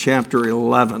chapter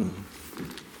 11.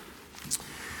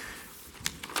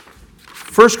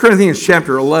 1 Corinthians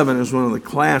chapter 11 is one of the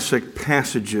classic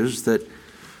passages that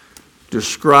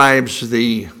describes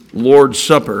the Lord's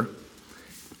Supper.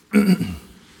 And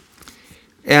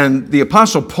the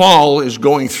Apostle Paul is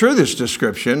going through this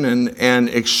description and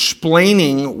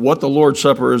explaining what the Lord's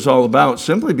Supper is all about,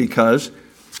 simply because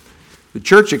the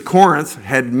church at Corinth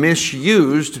had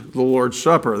misused the Lord's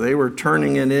Supper. They were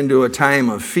turning it into a time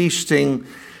of feasting.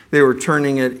 They were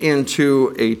turning it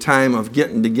into a time of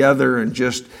getting together and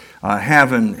just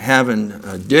having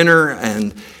dinner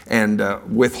and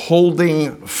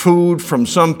withholding food from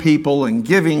some people and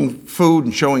giving food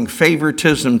and showing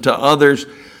favoritism to others.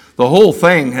 The whole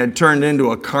thing had turned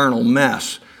into a carnal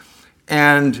mess.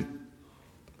 And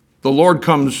the Lord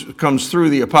comes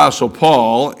through the Apostle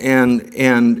Paul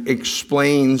and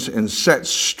explains and sets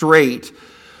straight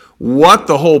what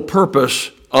the whole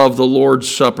purpose of the Lord's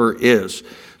Supper is.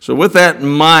 So with that in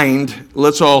mind,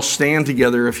 let's all stand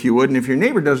together if you would. And if your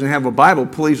neighbor doesn't have a Bible,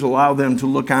 please allow them to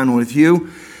look on with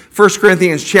you. 1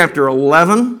 Corinthians chapter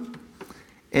 11,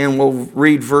 and we'll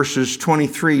read verses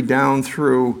 23 down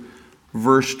through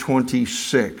verse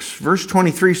 26. Verse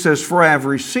 23 says, "For I have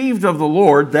received of the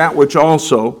Lord that which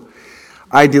also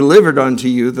I delivered unto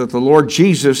you, that the Lord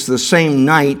Jesus, the same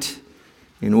night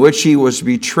in which he was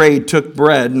betrayed, took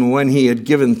bread, and when he had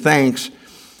given thanks,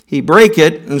 he brake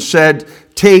it and said,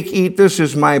 Take, eat, this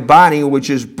is my body, which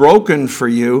is broken for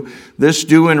you. This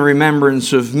do in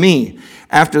remembrance of me.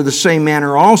 After the same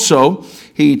manner also,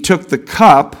 he took the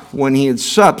cup when he had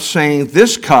supped, saying,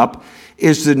 This cup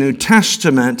is the New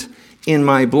Testament in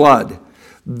my blood.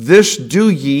 This do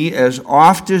ye as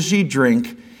oft as ye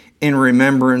drink in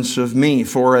remembrance of me.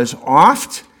 For as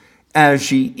oft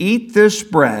as ye eat this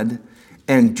bread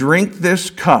and drink this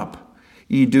cup,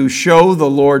 ye do show the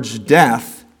Lord's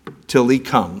death till he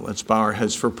come." Let's bow our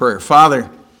heads for prayer. Father,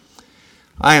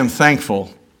 I am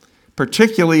thankful,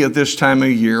 particularly at this time of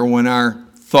year when our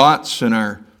thoughts and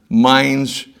our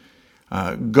minds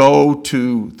go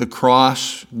to the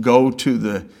cross, go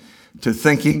to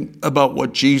thinking about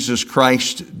what Jesus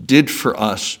Christ did for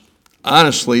us.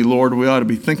 Honestly, Lord, we ought to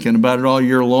be thinking about it all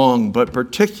year long, but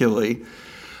particularly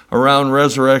around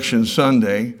Resurrection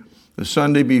Sunday, the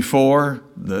Sunday before,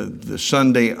 the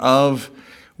Sunday of,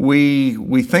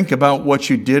 we think about what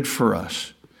you did for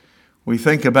us. We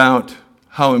think about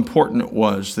how important it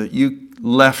was that you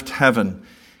left heaven,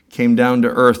 came down to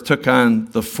earth, took on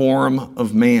the form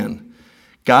of man,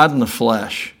 God in the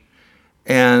flesh.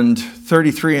 And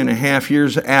 33 and a half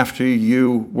years after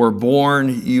you were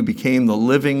born, you became the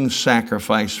living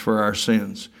sacrifice for our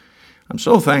sins. I'm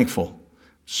so thankful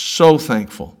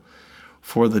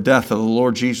for the death of the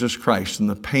Lord Jesus Christ and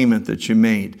the payment that you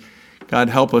made. God,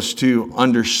 help us to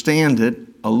understand it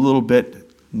a little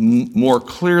bit more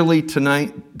clearly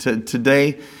today.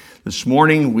 This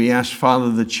morning, we ask, Father,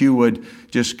 that you would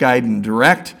just guide and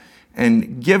direct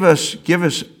and give us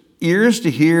ears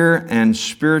to hear and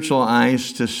spiritual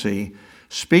eyes to see.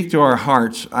 Speak to our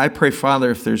hearts. I pray,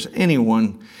 Father, if there's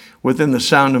anyone within the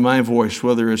sound of my voice,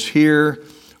 whether it's here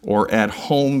or at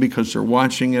home because they're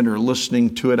watching it or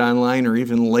listening to it online or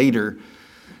even later,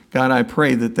 God, I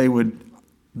pray that they would,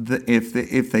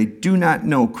 if they do not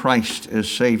know Christ as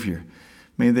Savior,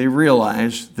 may they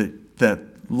realize that,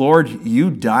 Lord,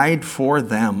 you died for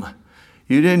them.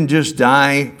 You didn't just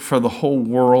die for the whole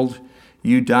world.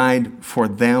 You died for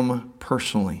them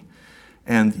personally,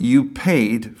 and you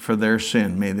paid for their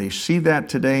sin. May they see that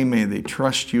today. May they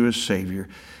trust you as Savior.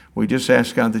 We just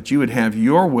ask, God, that you would have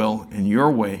your will and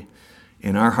your way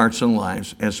in our hearts and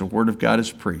lives as the Word of God is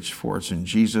preached. For it's in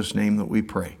Jesus' name that we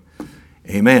pray.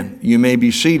 Amen. You may be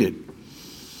seated.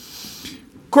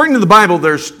 According to the Bible,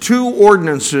 there's two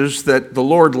ordinances that the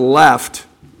Lord left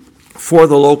for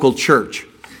the local church.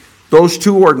 Those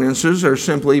two ordinances are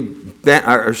simply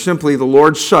the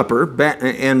Lord's Supper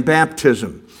and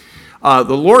baptism.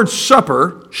 The Lord's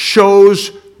Supper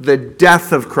shows the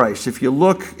death of Christ. If you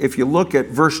look at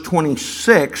verse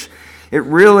 26, it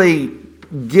really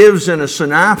gives in a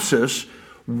synopsis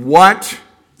what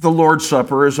the Lord's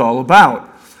Supper is all about.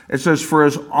 It says, "For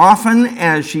as often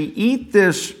as ye eat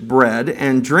this bread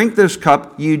and drink this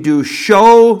cup, ye do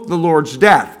show the Lord's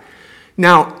death."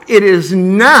 Now, it is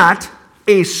not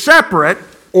a separate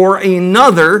or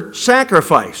another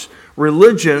sacrifice.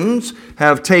 Religions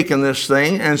have taken this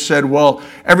thing and said, well,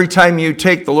 every time you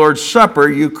take the Lord's Supper,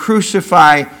 you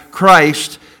crucify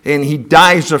Christ and he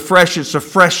dies afresh. It's a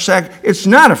fresh sacrifice. It's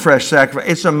not a fresh sacrifice.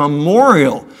 It's a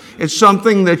memorial. It's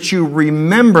something that you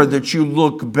remember, that you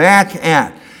look back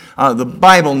at. The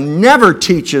Bible never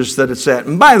teaches that it's that.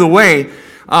 And by the way,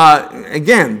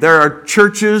 Again, there are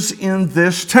churches in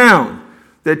this town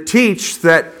that teach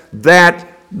that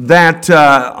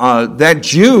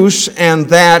juice and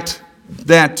that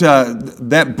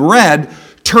bread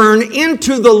turn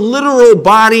into the literal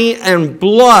body and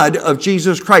blood of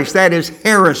Jesus Christ. That is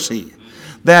heresy.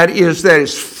 That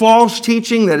is false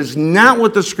teaching. That is not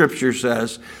what the Scripture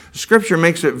says. The Scripture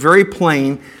makes it very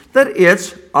plain that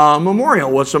it's a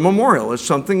memorial. What's a memorial? It's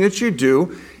something that you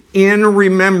do in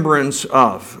remembrance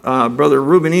of. Brother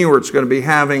Reuben Ewert's going to be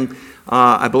having,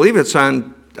 I believe it's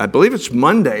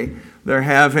Monday, they're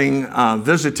having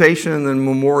visitation and then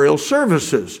memorial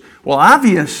services. Well,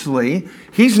 obviously,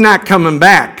 he's not coming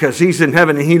back because he's in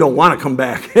heaven and he don't want to come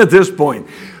back at this point.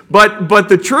 But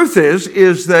the truth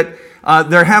is that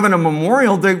they're having a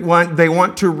memorial. They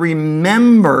want to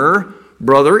remember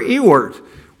Brother Ewert.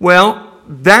 Well,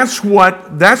 that's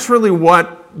really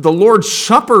what the Lord's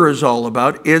Supper is all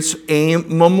about. It's a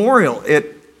memorial.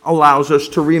 It allows us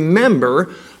to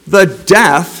remember the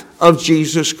death of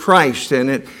Jesus Christ, and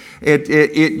it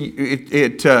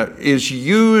is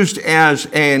used as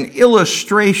an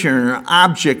illustration or an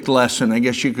object lesson, I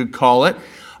guess you could call it,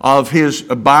 of his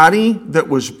body that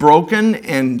was broken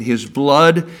and his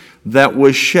blood that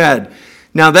was shed.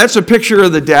 Now that's a picture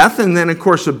of the death, and then of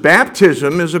course the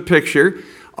baptism is a picture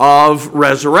of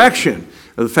resurrection.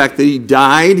 The fact that he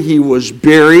died, he was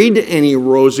buried, and he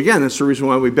rose again. That's the reason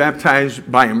why we baptize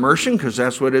by immersion, because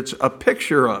that's what it's a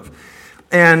picture of.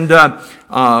 And the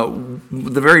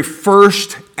very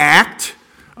first act,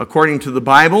 according to the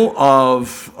Bible,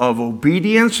 of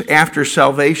obedience after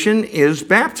salvation is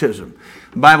baptism.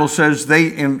 The Bible says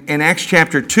in Acts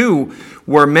chapter 2,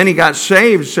 where many got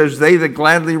saved, says they that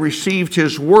gladly received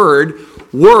his word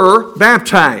were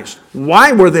baptized.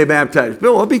 Why were they baptized?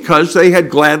 Well, because they had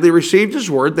gladly received his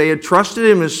word. They had trusted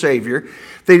him as Savior.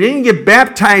 They didn't get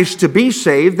baptized to be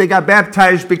saved. They got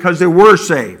baptized because they were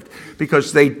saved,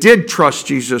 because they did trust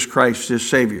Jesus Christ as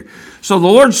Savior. So the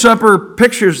Lord's Supper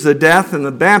pictures the death, and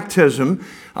the baptism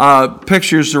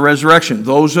pictures the resurrection.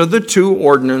 Those are the two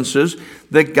ordinances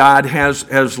that God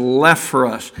has left for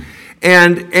us.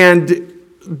 And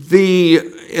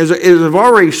as I've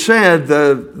already said,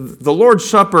 the Lord's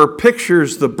Supper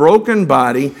pictures the broken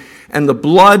body and the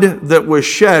blood that was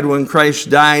shed when Christ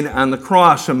died on the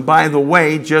cross. And by the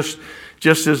way, just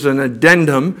as an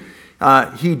addendum,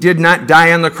 he did not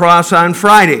die on the cross on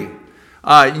Friday.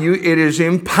 It is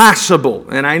impossible,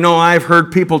 and I know I've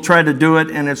heard people try to do it,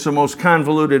 and it's the most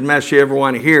convoluted mess you ever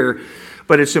want to hear,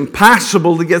 but it's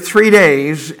impossible to get 3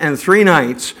 days and 3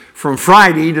 nights from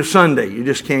Friday to Sunday. You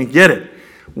just can't get it.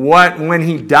 When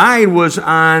he died was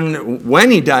on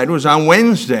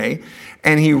Wednesday,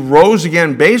 and he rose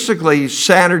again basically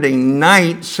Saturday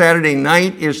night. Saturday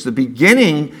night is the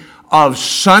beginning of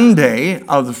Sunday,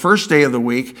 of the first day of the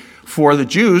week for the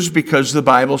Jews, because the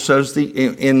Bible says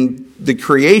in the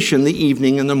creation, the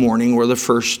evening and the morning were the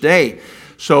first day.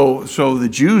 So the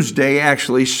Jews' day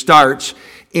actually starts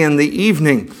in the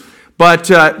evening. But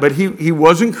he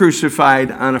wasn't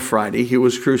crucified on a Friday. He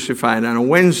was crucified on a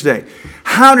Wednesday.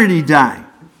 How did he die?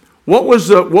 What was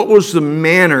the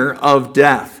manner of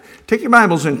death? Take your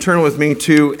Bibles and turn with me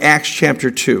to Acts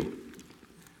chapter 2.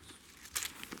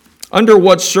 Under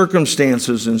what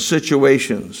circumstances and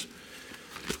situations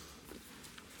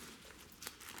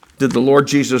did the Lord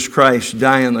Jesus Christ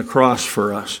die on the cross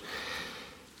for us?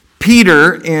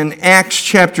 Peter in Acts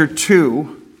chapter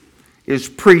 2 is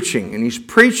preaching, and he's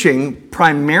preaching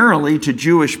primarily to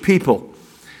Jewish people.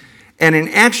 And in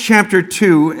Acts chapter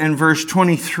 2 and verse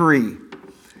 23,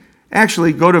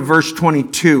 actually go to verse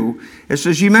 22, it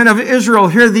says, "Ye men of Israel,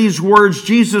 hear these words,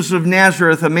 Jesus of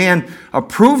Nazareth, a man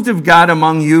approved of God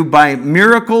among you by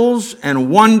miracles and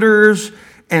wonders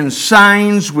and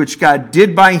signs which God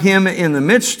did by him in the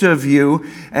midst of you,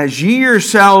 as ye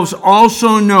yourselves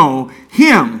also know,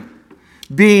 him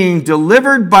being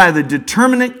delivered by the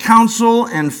determinate counsel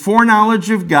and foreknowledge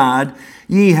of God,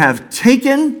 ye have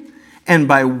taken, and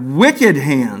by wicked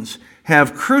hands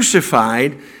have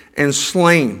crucified and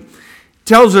slain."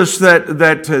 Tells us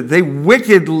that they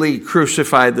wickedly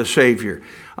crucified the Savior.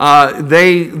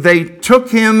 They took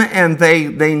him and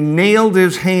they nailed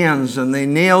his hands and they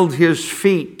nailed his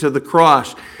feet to the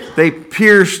cross. They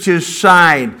pierced his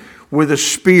side with a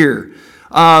spear.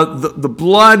 The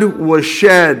blood was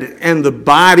shed and the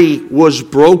body was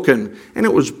broken, and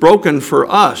it was broken for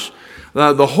us.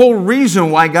 The whole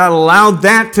reason why God allowed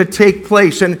that to take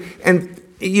place, and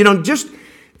you know, just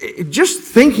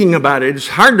thinking about it, it's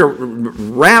hard to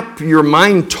wrap your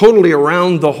mind totally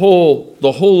around the whole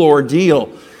ordeal.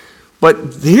 But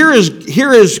here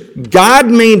is God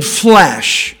made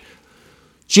flesh,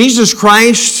 Jesus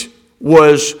Christ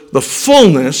was the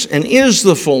fullness and is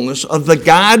the fullness of the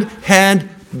Godhead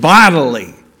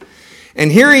bodily.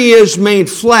 And here he is made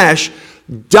flesh,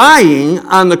 dying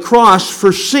on the cross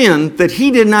for sin that he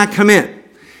did not commit.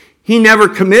 He never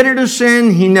committed a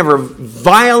sin. He never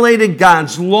violated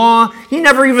God's law. He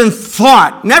never even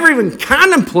thought, never even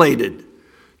contemplated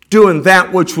doing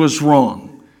that which was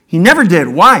wrong. He never did.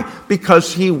 Why?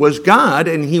 Because he was God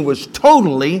and he was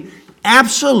totally,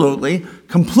 absolutely,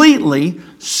 completely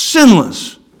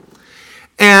sinless.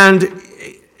 And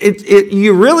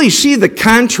you really see the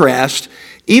contrast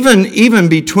even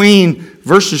between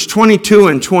verses 22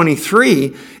 and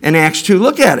 23 in Acts 2.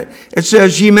 Look at it. It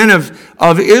says, "Ye men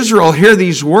of Israel, hear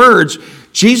these words.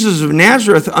 Jesus of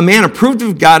Nazareth, a man approved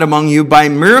of God among you by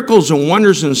miracles and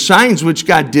wonders and signs which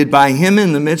God did by him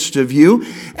in the midst of you,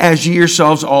 as ye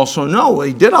yourselves also know." Well,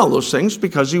 he did all those things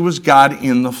because he was God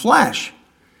in the flesh.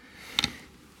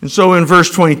 And so in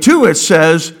verse 22 it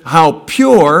says how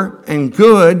pure and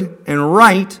good and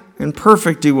right and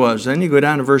perfect he was. Then you go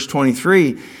down to verse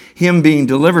 23, "Him being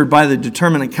delivered by the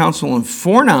determinate counsel and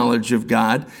foreknowledge of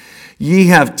God, ye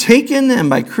have taken and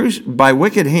by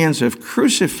wicked hands have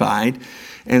crucified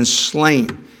and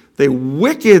slain." They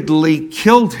wickedly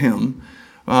killed him,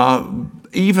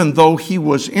 even though he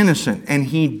was innocent, and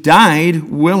he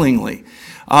died willingly.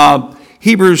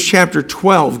 Hebrews chapter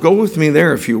 12. Go with me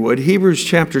there if you would. Hebrews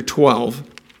chapter 12.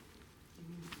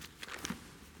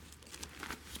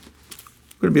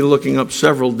 We're going to be looking up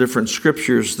several different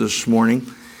scriptures this morning.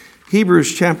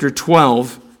 Hebrews chapter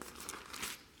 12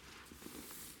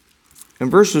 and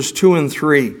verses 2 and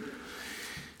 3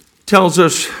 tells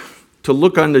us to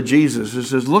look unto Jesus. It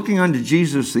says, "Looking unto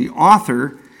Jesus, the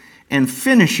author and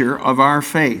finisher of our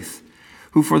faith,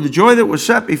 who for the joy that was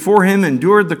set before him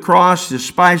endured the cross,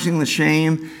 despising the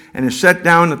shame, and is set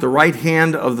down at the right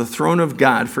hand of the throne of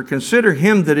God. For consider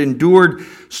him that endured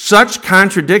such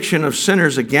contradiction of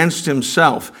sinners against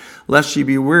himself, lest ye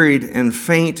be wearied and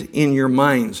faint in your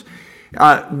minds."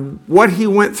 What he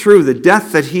went through, the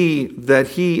death that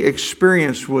he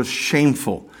experienced was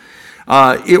shameful.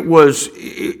 It was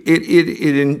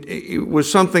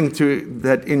something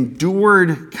that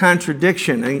endured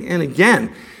contradiction. And again,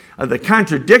 the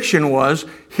contradiction was,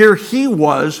 here he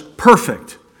was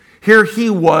perfect. Here he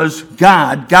was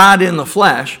God in the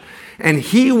flesh, and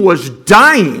he was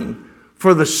dying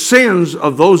for the sins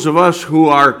of those of us who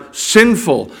are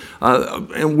sinful,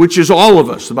 which is all of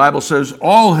us. The Bible says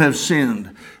all have sinned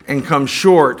and come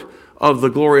short of the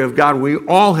glory of God. We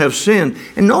all have sinned.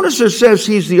 And notice it says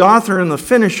he's the author and the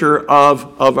finisher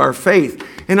of our faith.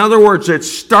 In other words, it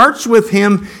starts with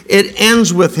him, it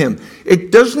ends with him.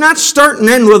 It does not start and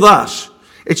end with us.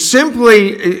 It's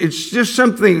just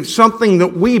something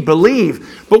that we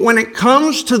believe. But when it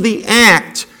comes to the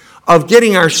act of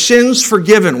getting our sins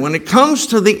forgiven, when it comes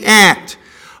to the act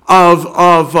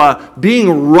of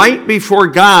being right before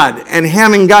God and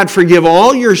having God forgive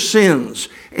all your sins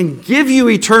and give you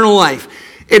eternal life,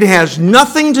 it has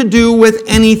nothing to do with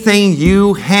anything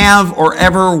you have or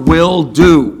ever will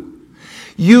do.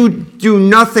 You do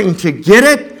nothing to get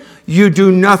it. You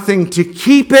do nothing to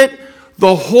keep it.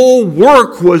 The whole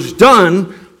work was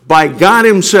done by God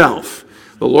himself.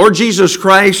 The Lord Jesus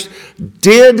Christ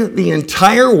did the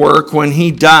entire work when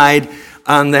he died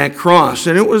on that cross.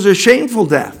 And it was a shameful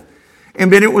death.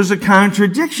 And then it was a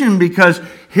contradiction, because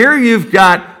here you've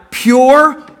got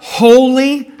pure,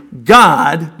 holy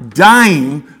God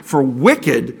dying for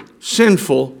wicked,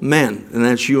 sinful men. And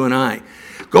that's you and I.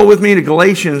 Go with me to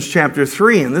Galatians chapter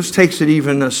 3, and this takes it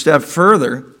even a step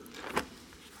further.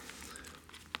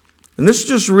 And this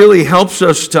just really helps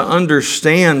us to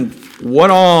understand what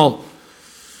all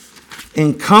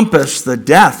encompassed the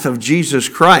death of Jesus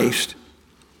Christ.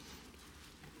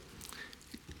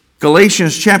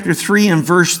 Galatians chapter 3 and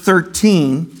verse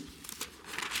 13.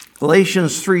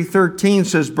 Galatians 3:13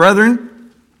 says,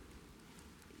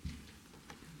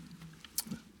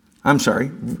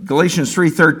 Galatians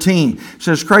 3:13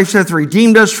 says, "Christ hath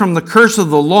redeemed us from the curse of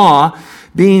the law,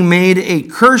 being made a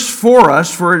curse for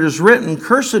us, for it is written,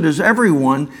 Cursed is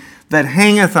everyone that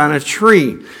hangeth on a tree."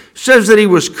 It says that he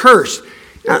was cursed.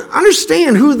 Now,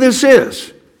 understand who this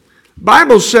is. The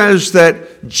Bible says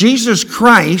that Jesus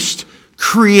Christ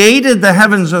created the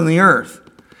heavens and the earth.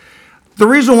 The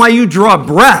reason why you draw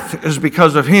breath is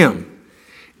because of him.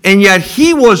 And yet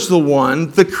he was the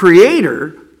one, the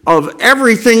creator of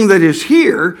everything that is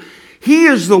here. He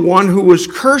is the one who was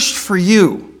cursed for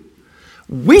you.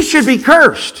 We should be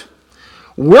cursed.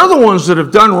 We're the ones that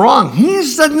have done wrong.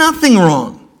 He's done nothing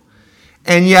wrong.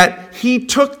 And yet he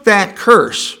took that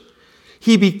curse.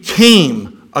 He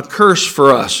became a curse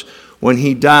for us when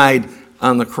he died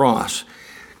on the cross.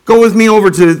 Go with me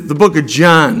over to the book of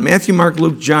John. Matthew, Mark,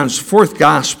 Luke, John's fourth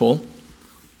gospel.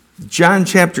 John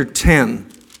chapter 10.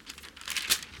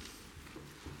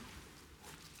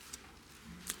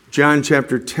 John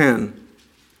chapter 10.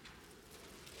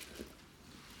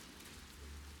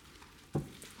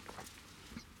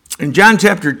 In John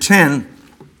chapter 10,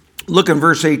 look in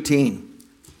verse 18.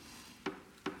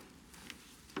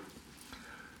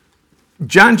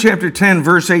 John chapter 10,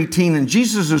 verse 18, and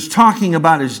Jesus is talking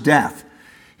about his death.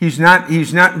 He's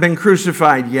not been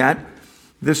crucified yet.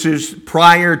 This is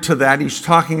prior to that. He's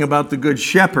talking about the Good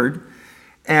Shepherd,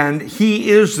 and he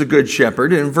is the Good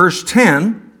Shepherd. In verse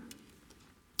 10,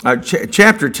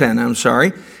 chapter 10,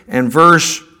 and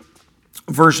verse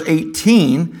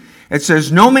 18, it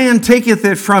says, "No man taketh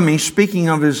it from me," speaking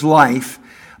of his life,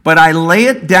 "but I lay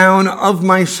it down of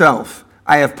myself.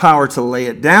 I have power to lay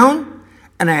it down,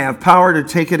 and I have power to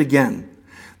take it again.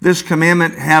 This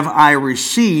commandment have I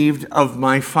received of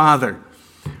my Father."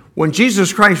 When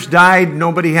Jesus Christ died,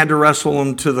 nobody had to wrestle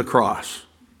him to the cross.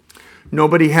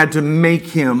 Nobody had to make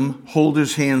him hold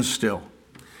his hands still.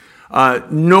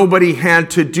 Nobody had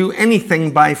to do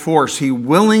anything by force. He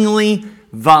willingly,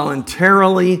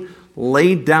 voluntarily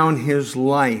laid down his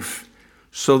life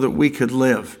so that we could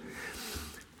live.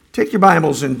 Take your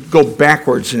Bibles and go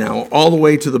backwards now, all the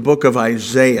way to the book of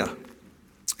Isaiah.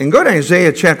 And go to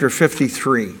Isaiah chapter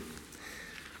 53.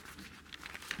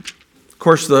 Of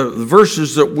course, the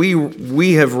verses that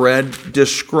we have read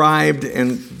described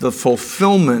and the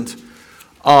fulfillment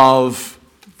of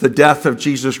the death of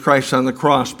Jesus Christ on the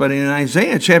cross. But in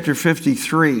Isaiah chapter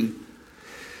 53,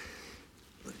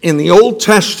 in the Old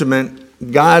Testament,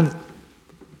 God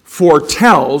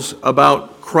foretells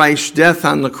about Christ's death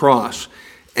on the cross.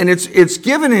 And it's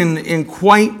given in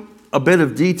quite a bit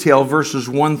of detail, verses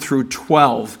 1 through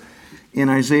 12 in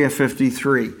Isaiah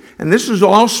 53. And this is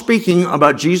all speaking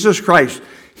about Jesus Christ.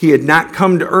 He had not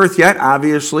come to earth yet.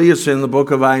 Obviously, it's in the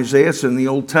book of Isaiah. It's in the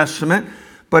Old Testament.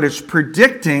 But it's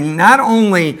predicting not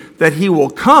only that he will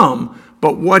come,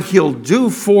 but what he'll do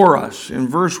for us. In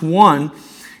verse 1,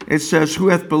 it says, "Who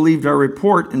hath believed our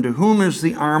report, and to whom is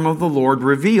the arm of the Lord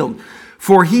revealed?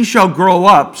 For he shall grow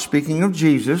up," speaking of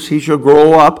Jesus, "he shall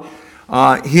grow up,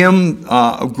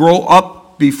 grow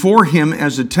up before him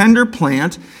as a tender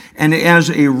plant, and as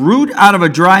a root out of a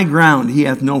dry ground. He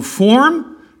hath no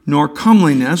form nor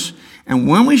comeliness, and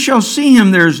when we shall see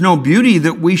him, there is no beauty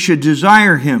that we should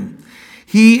desire him.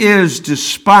 He is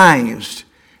despised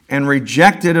and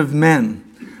rejected of men,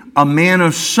 a man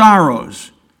of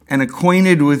sorrows and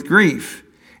acquainted with grief.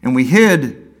 And we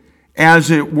hid,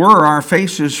 as it were, our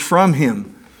faces from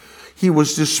him. He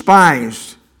was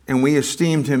despised, and we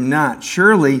esteemed him not.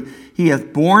 Surely he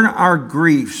hath borne our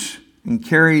griefs and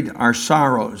carried our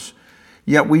sorrows.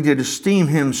 Yet we did esteem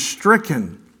him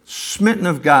stricken, smitten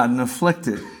of God, and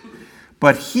afflicted.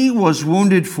 But he was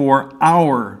wounded for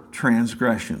our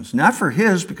transgressions, not for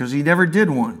his, because he never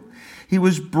did one. He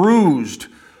was bruised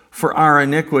for our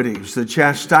iniquities. The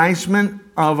chastisement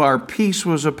of our peace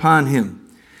was upon him.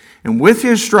 And with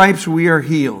his stripes we are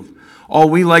healed. All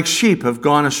we like sheep have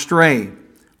gone astray.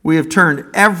 We have turned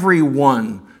every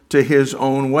one to his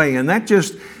own way." And that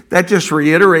just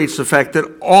reiterates the fact that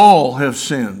all have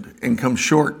sinned and come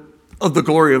short of the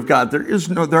glory of God.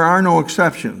 There are no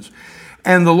exceptions.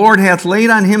 "And the Lord hath laid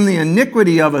on him the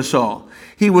iniquity of us all.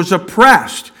 He was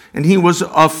oppressed, and he was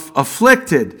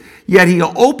afflicted, yet he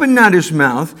opened not his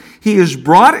mouth. He is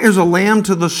brought as a lamb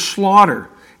to the slaughter,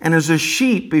 and as a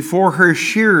sheep before her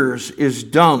shearers is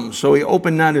dumb. So he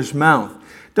opened not his mouth."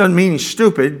 Doesn't mean he's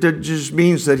stupid. It just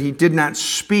means that he did not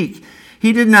speak.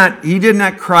 He did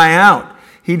not cry out.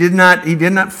 He did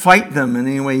not fight them in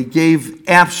any way. He gave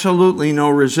absolutely no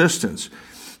resistance.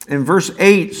 In verse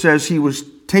 8 says, "He was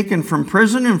taken from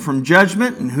prison and from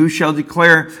judgment, and who shall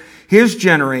declare his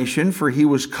generation? For he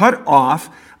was cut off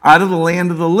out of the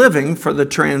land of the living. For the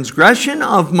transgression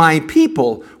of my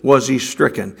people was he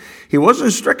stricken." He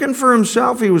wasn't stricken for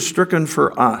himself. He was stricken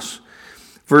for us.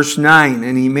 Verse 9,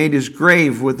 "And he made his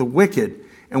grave with the wicked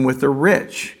and with the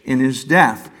rich in his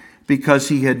death, because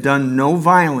he had done no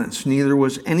violence, neither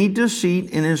was any deceit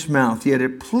in his mouth. Yet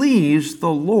it pleased the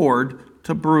Lord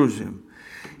to bruise him.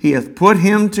 He hath put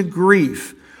him to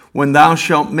grief. When thou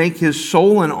shalt make his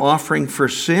soul an offering for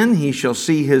sin, he shall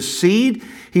see his seed.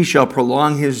 He shall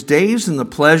prolong his days, and the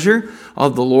pleasure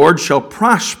of the Lord shall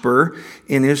prosper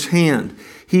in his hand.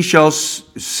 He shall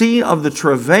see of the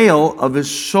travail of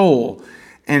his soul,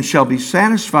 and shall be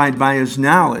satisfied by his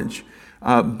knowledge.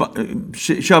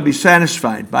 Shall be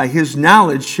satisfied. By his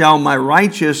knowledge shall my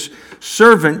righteous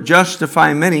servant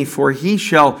justify many, for he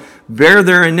shall bear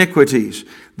their iniquities.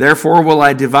 Therefore will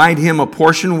I divide him a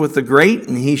portion with the great,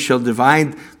 and he shall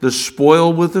divide the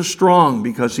spoil with the strong,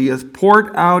 because he hath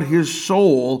poured out his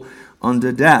soul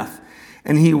unto death.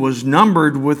 And he was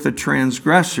numbered with the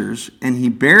transgressors, and he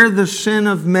bare the sin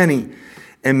of many,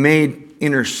 and made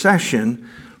intercession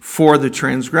for the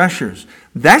transgressors.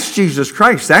 That's Jesus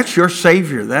Christ. That's your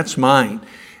Savior. That's mine.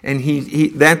 And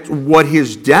that what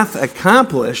his death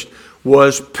accomplished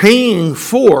was paying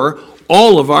for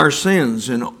all of our sins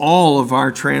and all of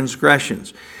our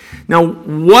transgressions. Now,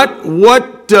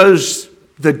 what does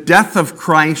the death of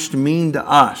Christ mean to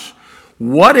us?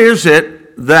 What is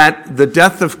it that the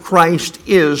death of Christ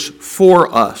is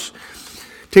for us?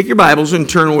 Take your Bibles and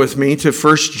turn with me to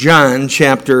 1 John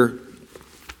chapter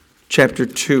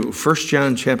 2. 1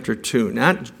 John chapter 2.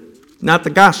 Not the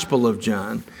Gospel of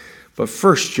John, but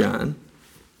 1 John.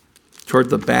 Toward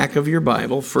the back of your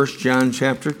Bible, 1 John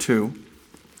chapter 2.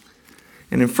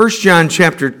 And in 1 John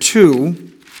chapter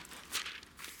 2,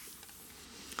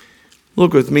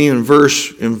 look with me in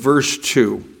verse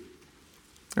 2.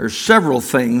 There's several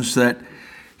things that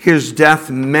his death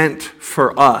meant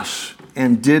for us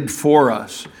and did for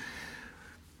us.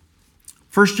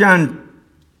 1 John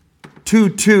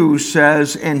 2:2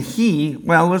 says, and he,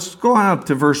 well, let's go on up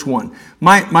to verse 1.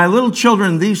 My little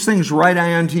children, these things write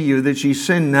I unto you, that ye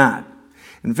sin not.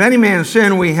 And if any man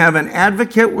sin, we have an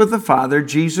advocate with the Father,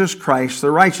 Jesus Christ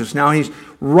the righteous. Now he's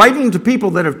writing to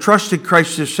people that have trusted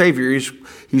Christ as Savior.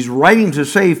 He's writing to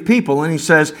save people, and he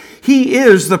says, he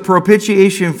is the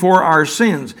propitiation for our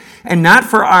sins, and not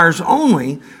for ours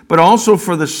only, but also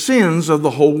for the sins of the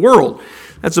whole world.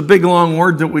 That's a big, long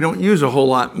word that we don't use a whole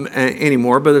lot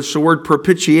anymore, but it's the word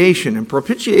propitiation. And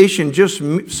propitiation just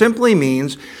simply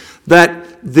means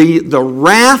that the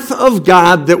wrath of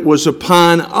God that was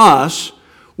upon us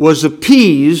was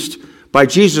appeased by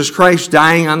Jesus Christ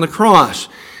dying on the cross.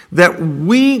 That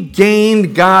we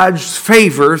gained God's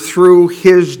favor through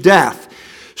his death.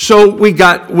 So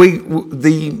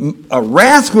the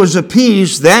wrath was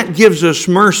appeased, that gives us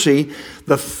mercy.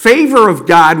 The favor of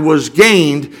God was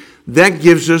gained, that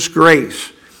gives us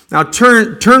grace. Now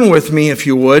turn with me, if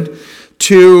you would,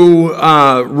 to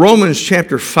Romans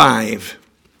chapter 5.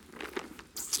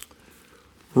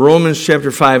 Romans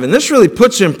chapter 5. And this really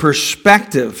puts in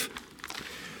perspective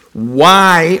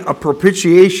why a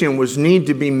propitiation was needed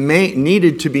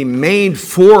to be made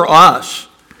for us,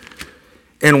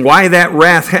 and why that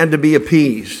wrath had to be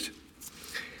appeased.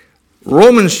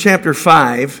 Romans chapter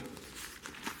 5.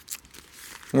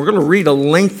 We're going to read a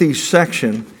lengthy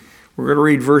section. We're going to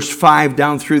read verse 5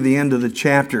 down through the end of the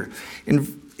chapter. We're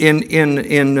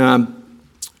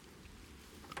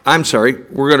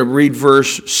going to read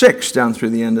verse 6 down through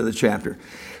the end of the chapter. It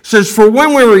says, for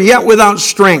when we were yet without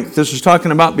strength, this is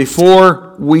talking about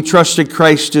before we trusted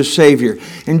Christ as Savior,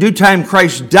 in due time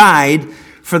Christ died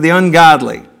for the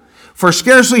ungodly. For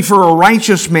scarcely for a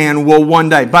righteous man will one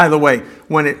die. By the way,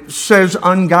 when it says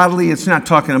ungodly, it's not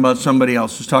talking about somebody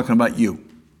else. It's talking about you.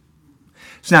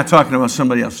 It's not talking about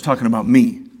somebody else. It's talking about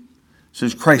me. It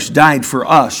says Christ died for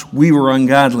us. We were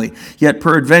ungodly. Yet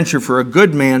peradventure for a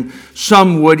good man,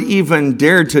 some would even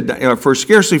dare to die. For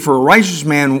scarcely for a righteous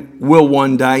man will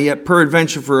one die. Yet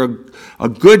peradventure for a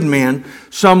good man,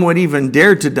 some would even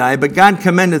dare to die. But God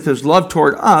commendeth his love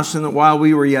toward us, in that while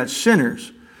we were yet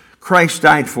sinners, Christ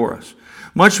died for us.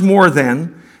 Much more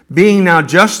then, being now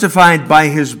justified by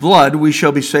his blood, we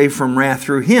shall be saved from wrath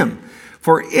through him.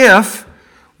 For if,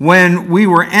 when we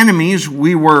were enemies,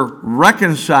 we were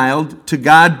reconciled to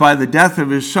God by the death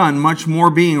of his Son, much more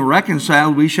being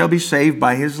reconciled, we shall be saved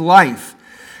by his life.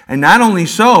 And not only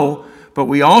so, but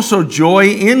we also joy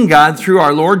in God through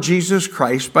our Lord Jesus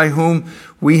Christ, by whom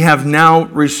we have now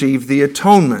received the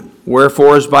atonement.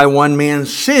 Wherefore, as by one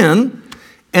man's sin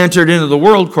entered into the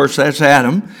world, of course that's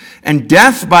Adam, and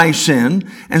death by sin,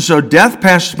 and so death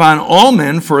passed upon all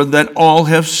men, for that all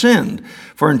have sinned.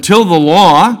 For until the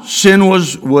law, sin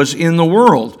was in the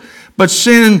world. But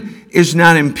sin is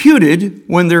not imputed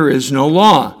when there is no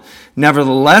law.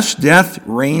 Nevertheless, death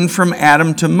reigned from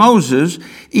Adam to Moses,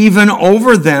 even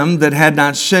over them that had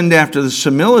not sinned after the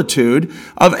similitude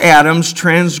of Adam's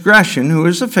transgression, who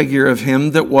is a figure of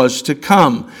him that was to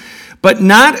come. But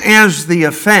not as the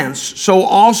offense, so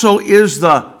also is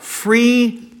the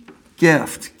free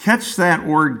gift. Catch that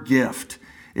word gift.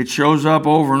 It shows up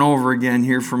over and over again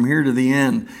here from here to the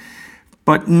end.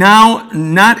 But now,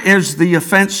 not as the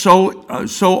offense, so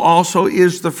also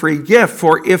is the free gift.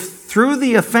 For if through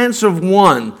the offense of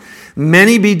one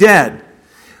many be dead,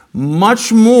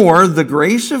 much more the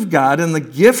grace of God and the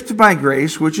gift by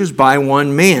grace, which is by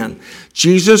one man,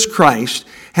 Jesus Christ,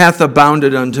 hath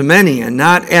abounded unto many. And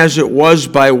not as it was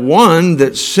by one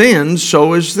that sinned,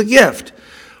 so is the gift.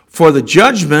 For the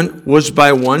judgment was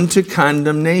by one to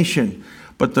condemnation,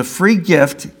 but the free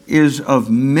gift is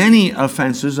of many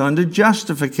offenses unto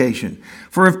justification.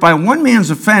 For if by one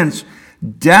man's offense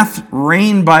death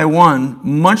reigned by one,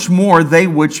 much more they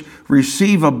which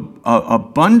receive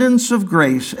abundance of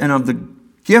grace and of the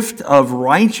gift of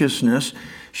righteousness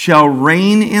shall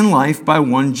reign in life by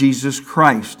one Jesus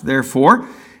Christ. Therefore,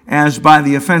 as by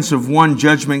the offense of one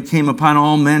judgment came upon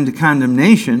all men to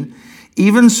condemnation,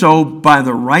 even so by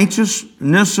the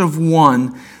righteousness of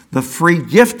one the free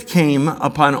gift came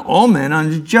upon all men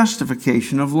unto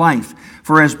justification of life.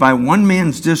 For as by one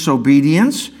man's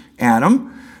disobedience,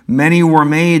 Adam, many were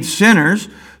made sinners,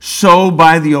 so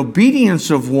by the obedience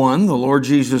of one, the Lord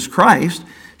Jesus Christ,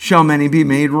 shall many be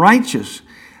made righteous.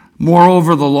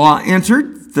 Moreover, the law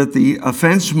entered, that the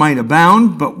offense might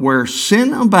abound, but where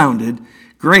sin abounded,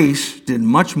 grace did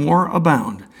much more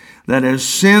abound. That as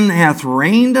sin hath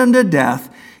reigned unto death,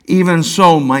 even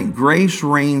so might grace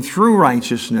reign through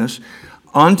righteousness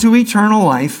unto eternal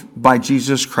life by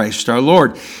Jesus Christ our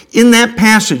Lord. In that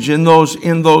passage, in those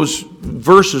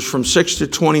verses from 6 to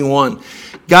 21,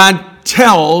 God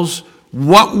tells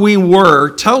what we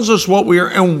were, tells us what we are,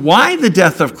 and why the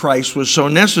death of Christ was so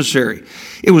necessary.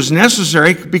 It was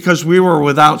necessary because we were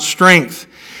without strength.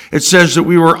 It says that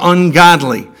we were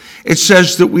ungodly. It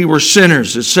says that we were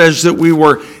sinners. It says that we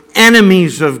were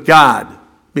enemies of God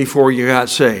before you got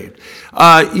saved.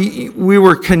 We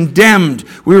were condemned.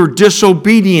 We were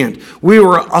disobedient. We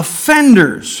were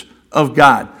offenders of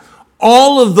God.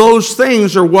 All of those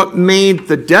things are what made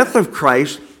the death of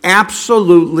Christ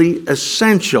absolutely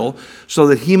essential, so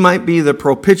that he might be the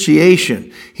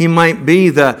propitiation. He might be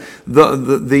the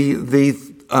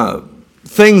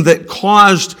thing that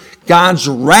caused God's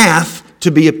wrath to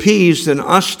be appeased and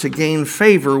us to gain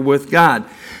favor with God.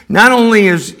 Not only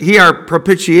is he our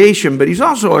propitiation, but he's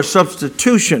also our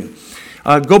substitution.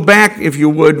 Go back, if you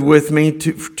would, with me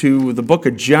to the book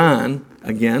of John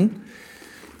again.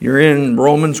 You're in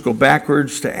Romans, go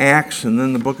backwards to Acts, and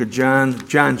then the book of John,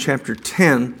 John chapter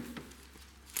 10.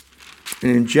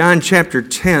 And in John chapter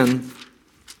 10,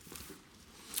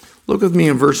 look with me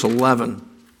in verse 11.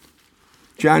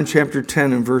 John chapter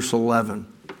 10 and verse 11.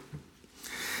 It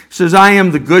says, I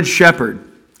am the good shepherd.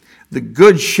 The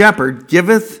good shepherd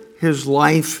giveth his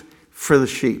life for the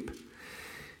sheep.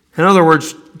 In other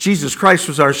words, Jesus Christ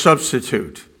was our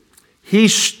substitute. He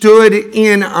stood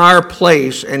in our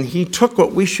place and he took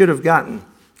what we should have gotten.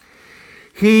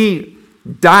 He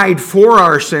died for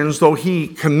our sins, though he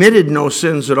committed no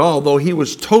sins at all, though he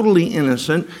was totally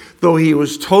innocent, though he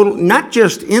was not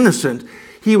just innocent,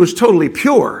 he was totally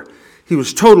pure. He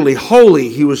was totally holy.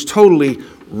 He was totally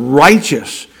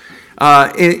righteous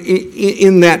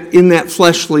in that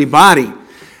fleshly body.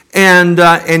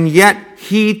 And yet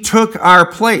he took our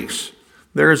place.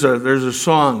 There's a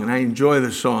song, and I enjoy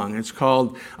the song. It's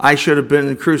called, I should have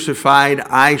been crucified.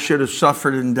 I should have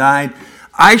suffered and died.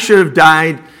 I should have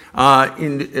died I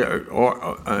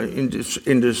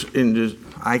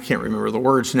can't remember the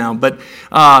words now, but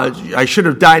I should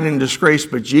have died in disgrace,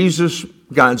 but Jesus,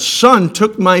 God's Son,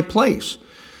 took my place.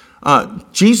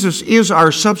 Jesus is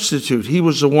our substitute. He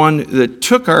was the one that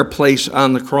took our place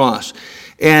on the cross.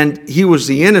 And he was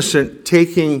the innocent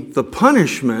taking the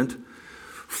punishment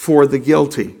for the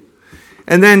guilty.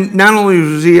 And then not only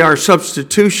was he our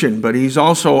substitution, but he's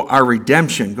also our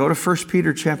redemption. Go to 1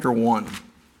 Peter chapter 1.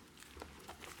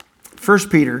 1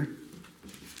 Peter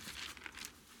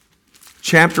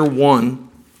chapter 1.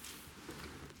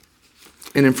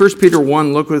 And in 1 Peter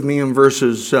 1, look with me in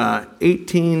verses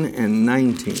 18 and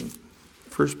 19.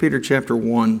 1 Peter chapter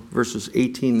 1, verses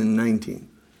 18 and 19.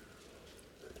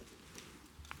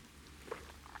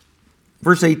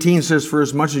 Verse 18 says, for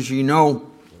as much as ye know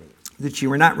that ye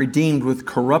were not redeemed with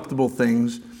corruptible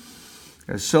things,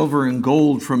 as silver and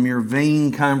gold from your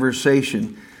vain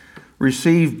conversation,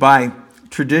 received by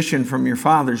tradition from your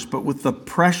fathers, but with the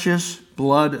precious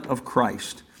blood of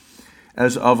Christ,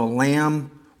 as of a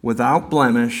lamb without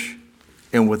blemish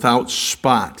and without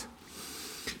spot.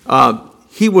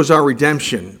 He was our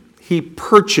redemption. He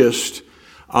purchased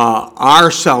our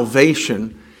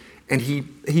salvation, and he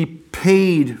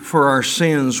paid for our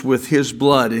sins with his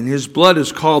blood. And his blood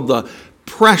is called the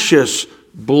precious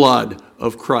blood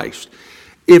of Christ.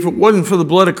 If it wasn't for the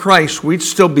blood of Christ, we'd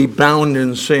still be bound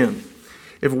in sin.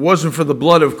 If it wasn't for the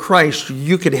blood of Christ,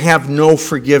 you could have no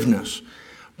forgiveness.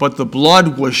 But the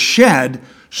blood was shed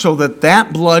so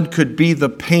that blood could be the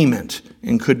payment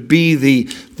and could be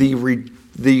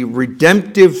the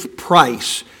redemptive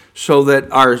price so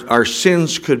that our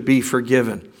sins could be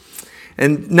forgiven.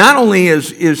 And not only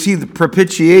is he the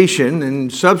propitiation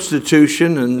and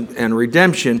substitution and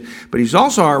redemption, but he's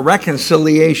also our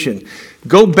reconciliation.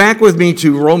 Go back with me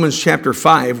to Romans chapter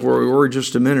 5, where we were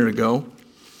just a minute ago.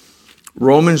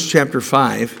 Romans chapter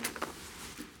 5.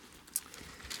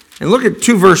 And look at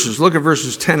two verses. Look at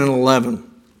verses 10 and 11.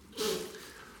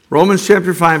 Romans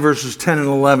chapter 5, verses 10 and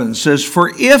 11 says,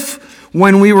 "For if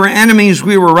when we were enemies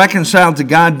we were reconciled to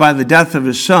God by the death of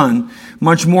his Son,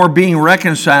 much more being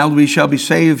reconciled we shall be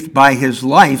saved by his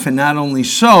life. And not only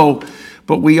so,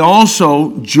 but we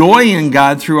also joy in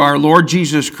God through our Lord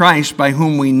Jesus Christ, by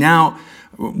whom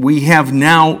we have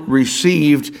now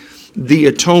received the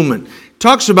atonement."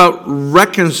 Talks about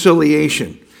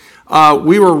reconciliation.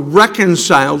 We were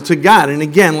reconciled to God. And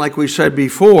again, like we said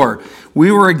before, we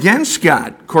were against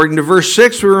God. According to verse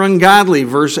 6, we were ungodly.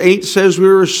 Verse 8 says we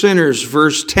were sinners.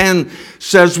 Verse 10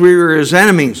 says we were his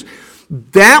enemies.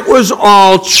 That was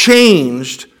all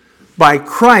changed by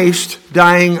Christ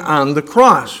dying on the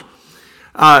cross.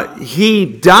 He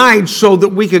died so that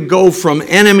we could go from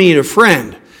enemy to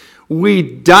friend.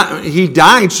 He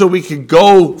died so we could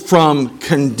go from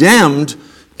condemned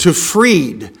to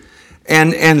freed.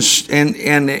 And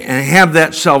have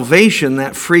that salvation,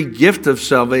 that free gift of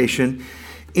salvation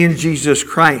in Jesus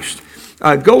Christ.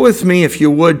 Go with me, if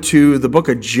you would, to the book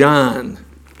of John.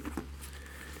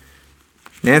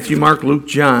 Matthew, Mark, Luke,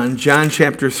 John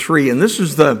chapter 3. And this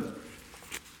is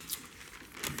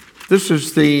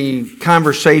the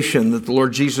conversation that the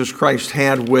Lord Jesus Christ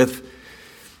had with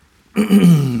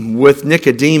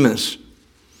Nicodemus.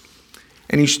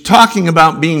 And he's talking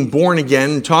about being born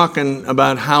again, talking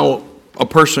about how a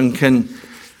person can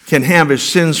have his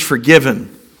sins forgiven.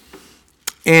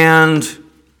 And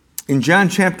in John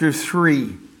chapter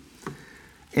 3,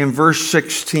 in verse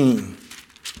 16,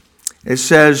 it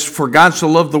says, "For God so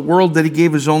loved the world that he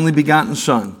gave his only begotten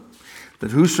Son,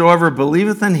 that whosoever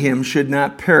believeth in him should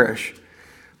not perish,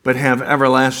 but have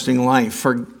everlasting life.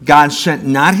 For God sent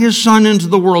not his Son into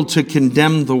the world to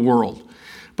condemn the world,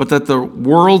 but that the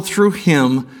world through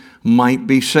him might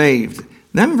be saved."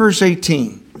 Then verse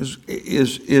 18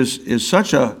 is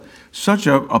such a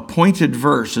pointed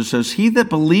verse. It says, "He that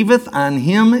believeth on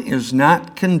him is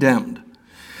not condemned,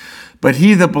 but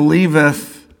he that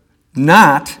believeth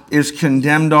not is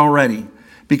condemned already,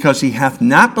 because he hath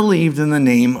not believed in the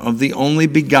name of the only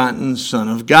begotten Son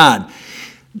of God."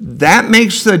 That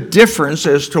makes the difference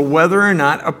as to whether or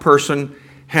not a person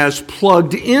has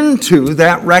plugged into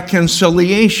that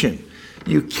reconciliation.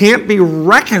 You can't be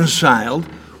reconciled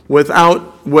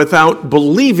without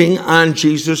believing on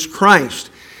Jesus Christ.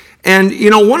 And,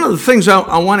 one of the things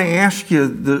I want to ask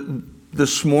you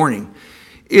this morning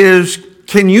is,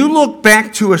 can you look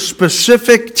back to a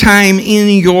specific time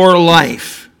in your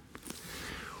life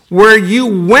where you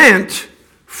went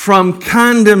from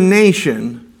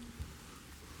condemnation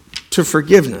to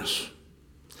forgiveness?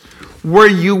 Where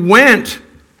you went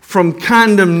from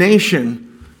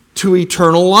condemnation to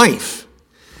eternal life?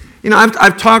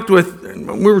 I've talked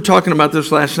we were talking about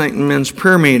this last night in men's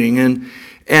prayer meeting,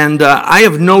 and I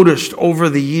have noticed over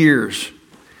the years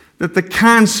that the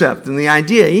concept and the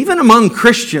idea, even among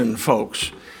Christian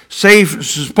folks,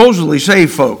 supposedly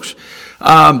saved folks,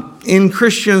 in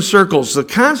Christian circles, the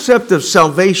concept of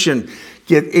salvation,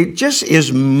 it just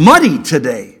is muddy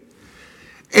today.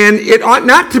 And it ought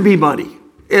not to be muddy.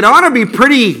 It ought to be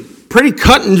pretty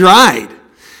cut and dried.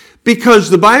 Because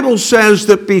the Bible says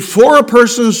that before a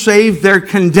person's saved, they're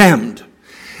condemned.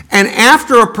 And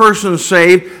after a person's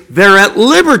saved, they're at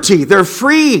liberty. They're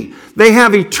free. They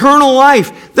have eternal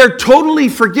life. They're totally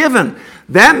forgiven.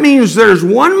 That means there's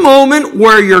one moment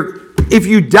where if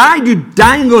you die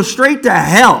and go straight to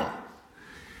hell.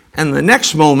 And the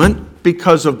next moment,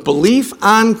 because of belief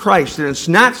on Christ, and it's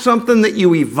not something that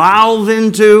you evolve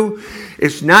into.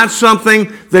 It's not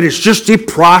something that is just a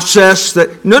process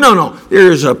that, no.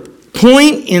 There is a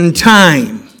point in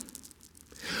time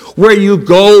where you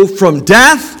go from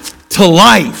death to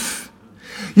life.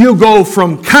 You go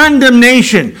from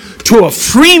condemnation to a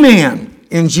free man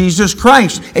in Jesus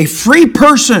Christ, a free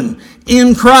person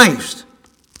in Christ.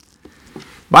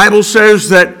 Bible says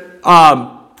that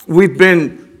we've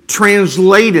been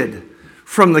translated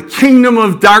from the kingdom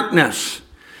of darkness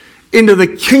into the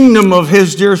kingdom of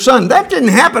his dear Son. That didn't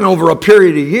happen over a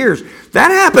period of years.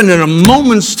 That happened in a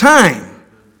moment's time.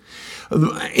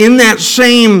 In that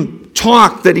same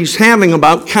talk that he's having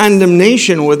about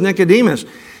condemnation with Nicodemus,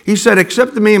 he said,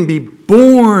 "Except the man be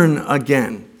born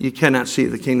again, you cannot see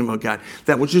the kingdom of God.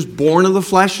 That which is born of the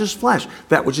flesh is flesh.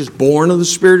 That which is born of the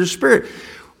spirit is spirit."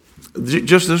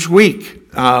 Just this week,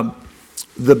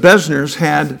 the Besners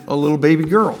had a little baby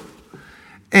girl.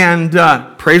 And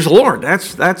praise the Lord,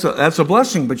 that's a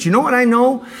blessing. But you know what I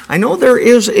know? I know there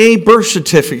is a birth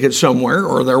certificate somewhere,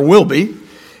 or there will be,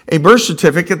 a birth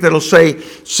certificate that'll say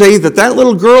that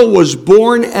little girl was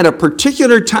born at a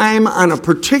particular time on a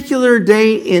particular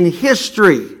day in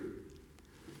history.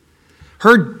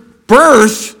 Her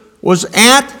birth was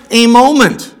at a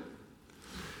moment.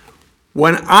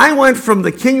 When I went from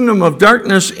the kingdom of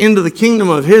darkness into the kingdom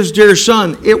of His dear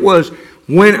Son, it was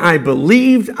when I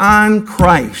believed on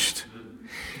Christ.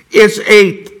 It's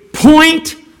a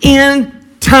point in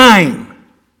time.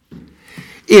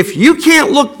 If you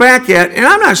can't look back at, and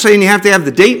I'm not saying you have to have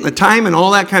the date and the time and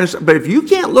all that kind of stuff, but if you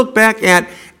can't look back at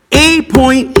a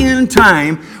point in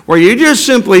time where you just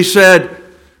simply said,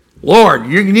 Lord,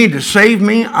 you need to save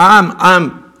me.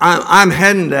 I'm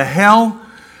heading to hell.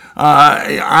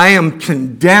 I am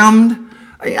condemned.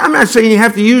 I'm not saying you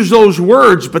have to use those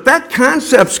words, but that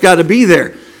concept's got to be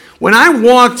there. When I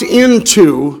walked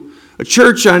into a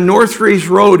church on North Reese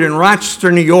Road in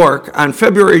Rochester, New York on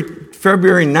February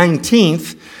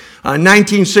 19th,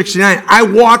 1969, I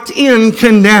walked in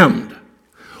condemned.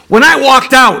 When I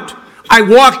walked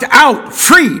out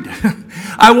freed.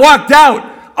 I walked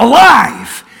out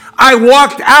alive. I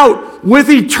walked out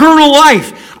with eternal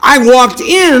life. I walked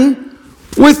in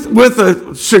with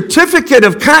a certificate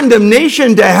of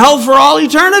condemnation to hell for all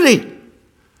eternity.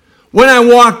 When I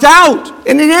walked out,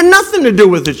 and it had nothing to do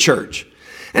with the church,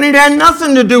 and it had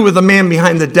nothing to do with the man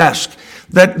behind the desk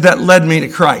that led me to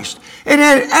Christ. It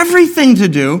had everything to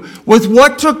do with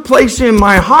what took place in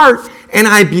my heart, and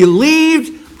I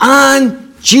believed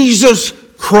on Jesus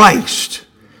Christ.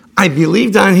 I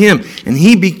believed on Him, and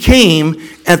He became,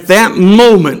 at that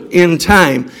moment in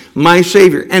time, my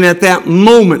Savior. And at that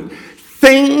moment,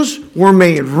 things were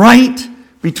made right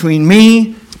between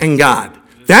me and God.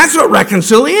 That's what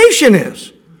reconciliation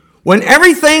is. When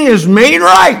everything is made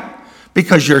right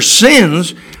because your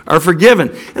sins are forgiven.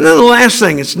 And then the last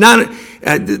thing, it's not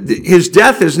His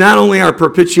death is not only our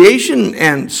propitiation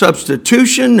and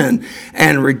substitution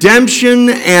and redemption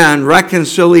and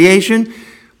reconciliation,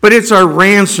 but it's our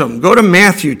ransom. Go to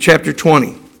Matthew chapter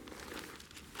 20.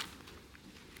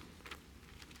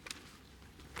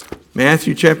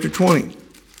 Matthew chapter 20.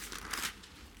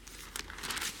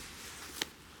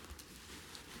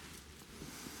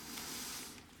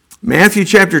 Matthew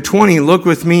chapter 20, look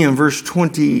with me in verse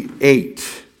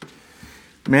 28.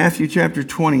 Matthew chapter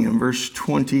 20 and verse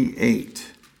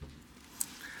 28.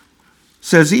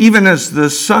 Says, even as the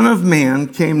Son of Man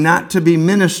came not to be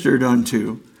ministered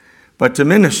unto, but to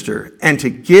minister, and to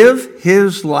give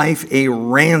His life a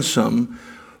ransom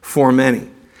for many.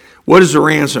 What is a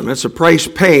ransom? It's a price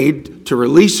paid to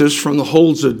release us from the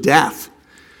holds of death.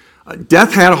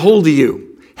 Death had a hold of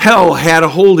you. Hell had a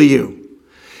hold of you.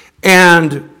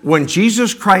 And when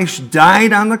Jesus Christ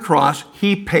died on the cross,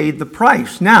 He paid the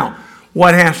price. Now,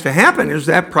 what has to happen is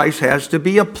that price has to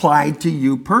be applied to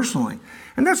you personally.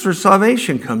 And that's where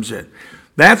salvation comes in.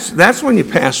 That's when you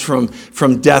pass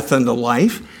from death unto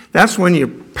life. That's when you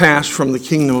pass from the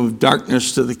kingdom of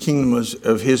darkness to the kingdom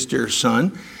of His dear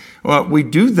Son. Well, we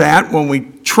do that when we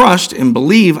trust and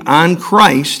believe on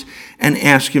Christ and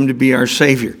ask Him to be our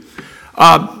Savior.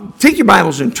 Take your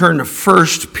Bibles and turn to 1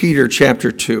 Peter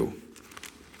chapter 2.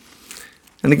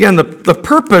 And again, the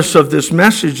purpose of this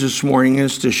message this morning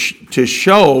is to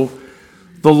show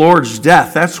the Lord's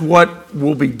death. That's what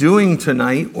we'll be doing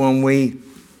tonight when we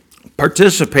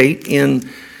participate in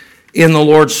the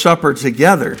Lord's Supper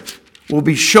together. We'll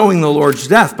be showing the Lord's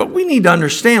death, but we need to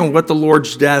understand what the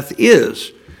Lord's death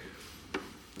is.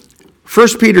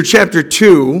 1 Peter chapter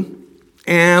 2,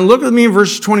 and look with me in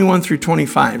verses 21 through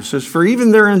 25. It says, for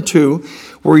even thereunto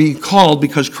were ye called,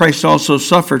 because Christ also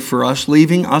suffered for us,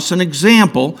 leaving us an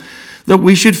example that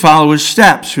we should follow His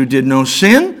steps, who did no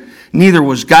sin, neither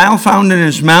was guile found in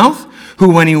His mouth,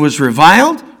 who when He was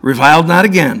reviled not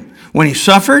again. When He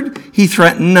suffered, He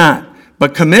threatened not,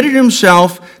 but committed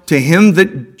Himself to Him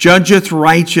that judgeth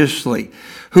righteously,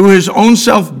 who His own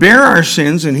self bare our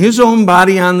sins in His own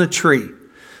body on the tree,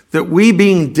 that we,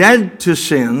 being dead to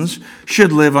sins,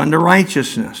 should live unto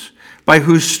righteousness, by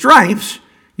whose stripes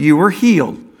ye were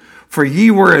healed. For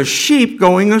ye were as sheep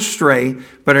going astray,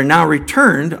 but are now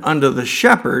returned unto the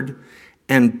shepherd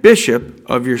and bishop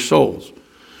of your souls.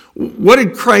 What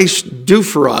did Christ do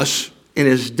for us in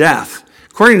His death?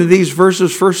 According to these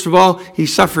verses, first of all, He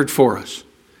suffered for us.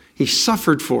 He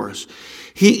suffered for us.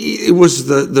 It was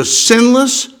the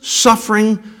sinless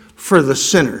suffering for the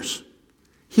sinners.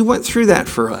 He went through that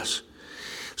for us.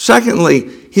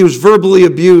 Secondly, He was verbally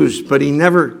abused, but he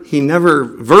never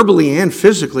verbally and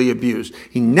physically abused.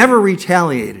 He never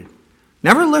retaliated,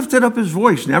 never lifted up His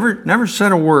voice, never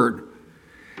said a word.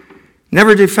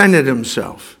 never defended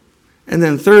himself. And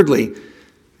then thirdly,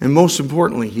 and most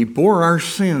importantly, he bore our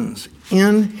sins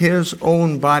in his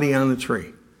own body on the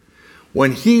tree.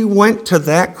 When he went to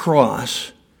that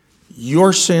cross,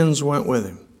 your sins went with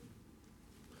him.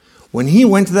 When he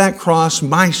went to that cross,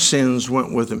 my sins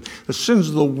went with him. The sins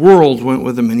of the world went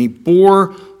with him, and he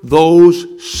bore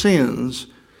those sins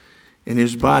in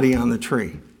his body on the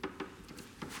tree.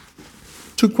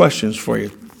 2 questions for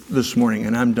you this morning,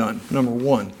 and I'm done. Number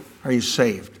 1, are you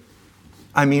saved?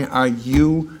 I mean, are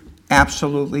you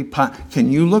absolutely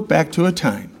can you look back to a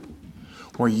time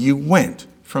where you went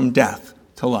from death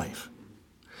to life?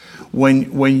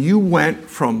 When you went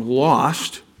from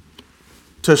lost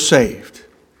to saved,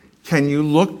 can you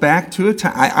look back to a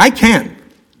time? I can.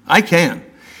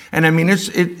 And I mean,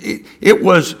 it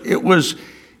was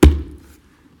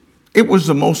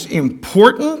the most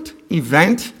important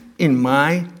event in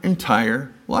my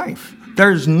entire life.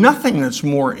 There's nothing that's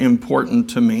more important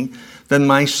to me than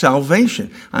my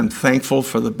salvation. I'm thankful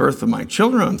for the birth of my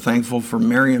children. I'm thankful for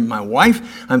marrying my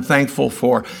wife. I'm thankful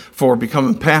for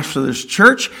becoming pastor of this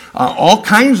church. All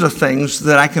kinds of things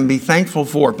that I can be thankful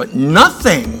for. But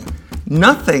nothing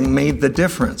made the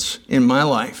difference in my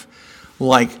life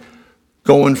like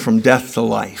going from death to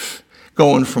life,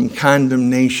 going from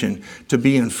condemnation to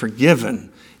being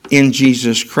forgiven in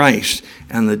Jesus Christ.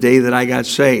 And the day that I got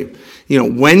saved.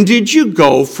 When did you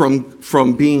go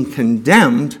from being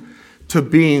condemned to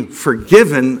being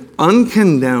forgiven,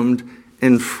 uncondemned,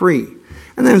 and free?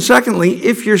 And then secondly,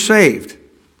 if you're saved,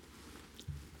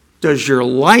 does your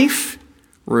life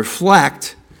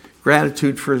reflect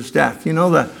gratitude for his death?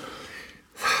 The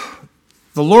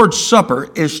Lord's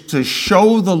Supper is to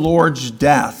show the Lord's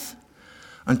death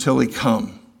until he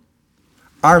come.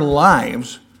 Our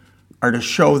lives are to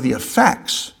show the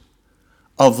effects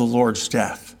of the Lord's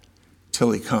death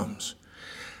till he comes.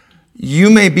 You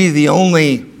may be the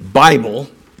only Bible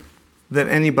that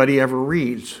anybody ever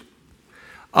reads.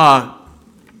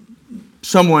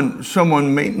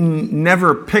 Someone may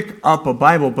never pick up a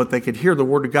Bible, but they could hear the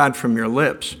Word of God from your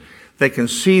lips. They can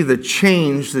see the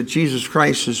change that Jesus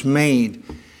Christ has made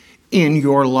in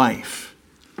your life.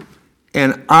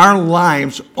 And our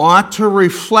lives ought to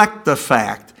reflect the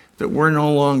fact that we're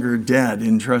no longer dead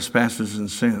in trespasses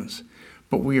and sins,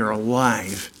 but we are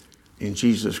alive in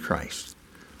Jesus Christ.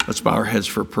 Let's bow our heads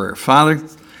for prayer. Father,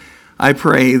 I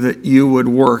pray that you would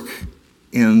work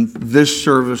in this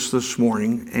service this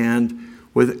morning and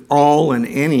with all and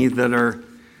any that are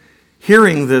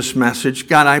hearing this message.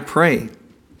 God, I pray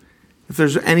if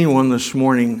there's anyone this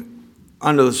morning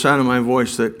under the sound of my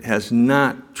voice that has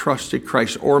not trusted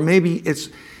Christ, or maybe it's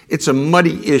a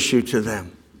muddy issue to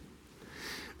them.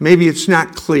 Maybe it's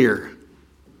not clear.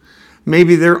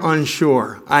 Maybe they're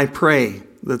unsure. I pray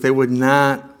that they would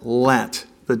not let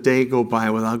the day go by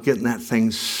without getting that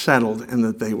thing settled, and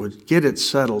that they would get it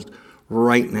settled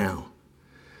right now.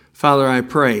 Father, I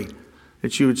pray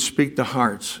that you would speak to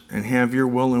hearts and have your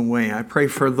will and way. I pray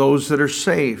for those that are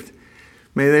saved.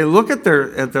 May they look at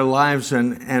their lives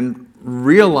and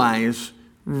realize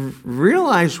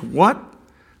what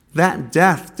that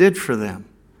death did for them.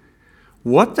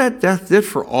 What that death did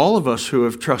for all of us who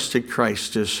have trusted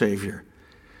Christ as Savior.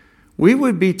 We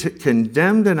would be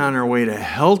condemned and on our way to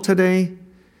hell today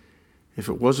if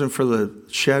it wasn't for the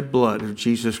shed blood of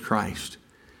Jesus Christ.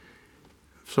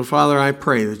 So, Father, I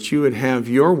pray that you would have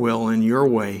your will and your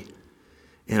way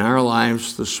in our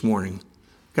lives this morning.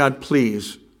 God,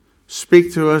 please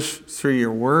speak to us through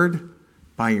your word,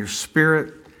 by your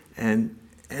Spirit, and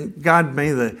God,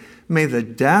 may the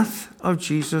death of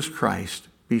Jesus Christ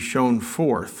be shown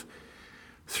forth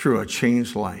through a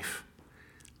changed life.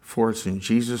 For it's in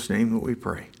Jesus' name that we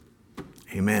pray.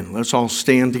 Amen. Let's all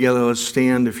stand together. Let's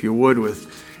stand, if you would,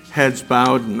 with heads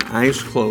bowed and eyes closed.